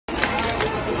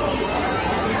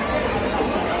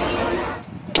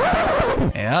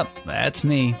Yep, that's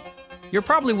me. You're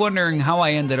probably wondering how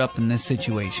I ended up in this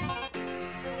situation.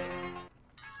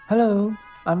 Hello,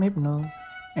 I'm Ibnu,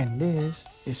 and this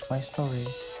is my story.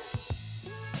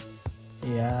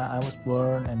 Yeah, I was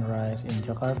born and raised in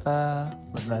Jakarta,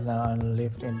 but right now I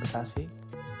live in Bekasi.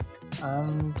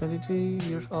 I'm 23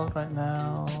 years old right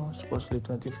now, supposedly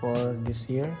 24 this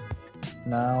year.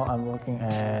 Now I'm working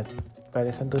at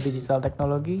Perisentuh Digital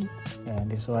Technology, and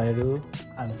this is what I do.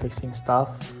 I'm fixing stuff,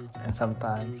 and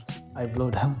sometimes I blow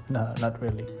them. No, not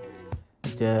really.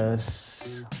 It's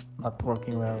just not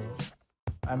working well.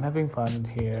 I'm having fun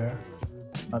here,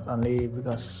 not only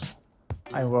because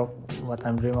I work what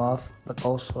I dream of, but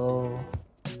also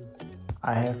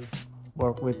I have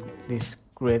worked with these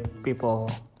great people,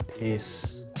 this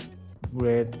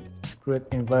great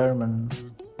environment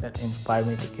that inspire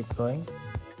me to keep going.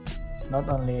 Not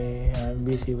only I'm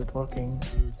busy with working,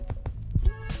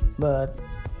 but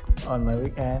on my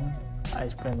weekend I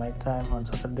spend my time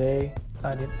on Saturday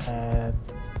studied at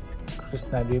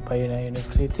Krishna Dwi Payana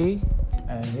University,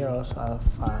 and here also I'll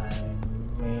find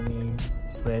many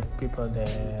great people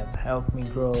that help me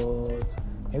grow.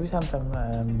 Maybe sometimes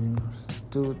I'm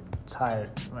too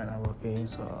tired when I'm working,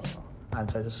 so I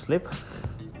try to sleep.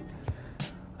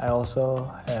 I also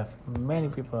have many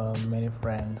people, many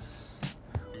friends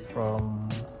from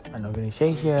an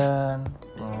organization,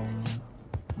 from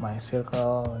my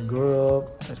circle, group,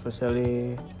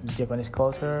 especially Japanese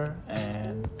culture,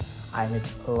 and I meet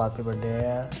a lot of people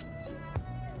there.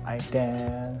 I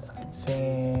dance, I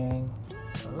sing,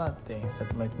 a lot of things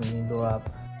that make me grow up.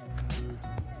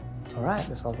 Alright,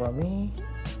 that's all for me.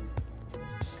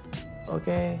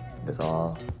 Okay, that's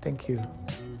all. Thank you.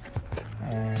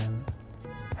 And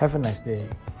have a nice day.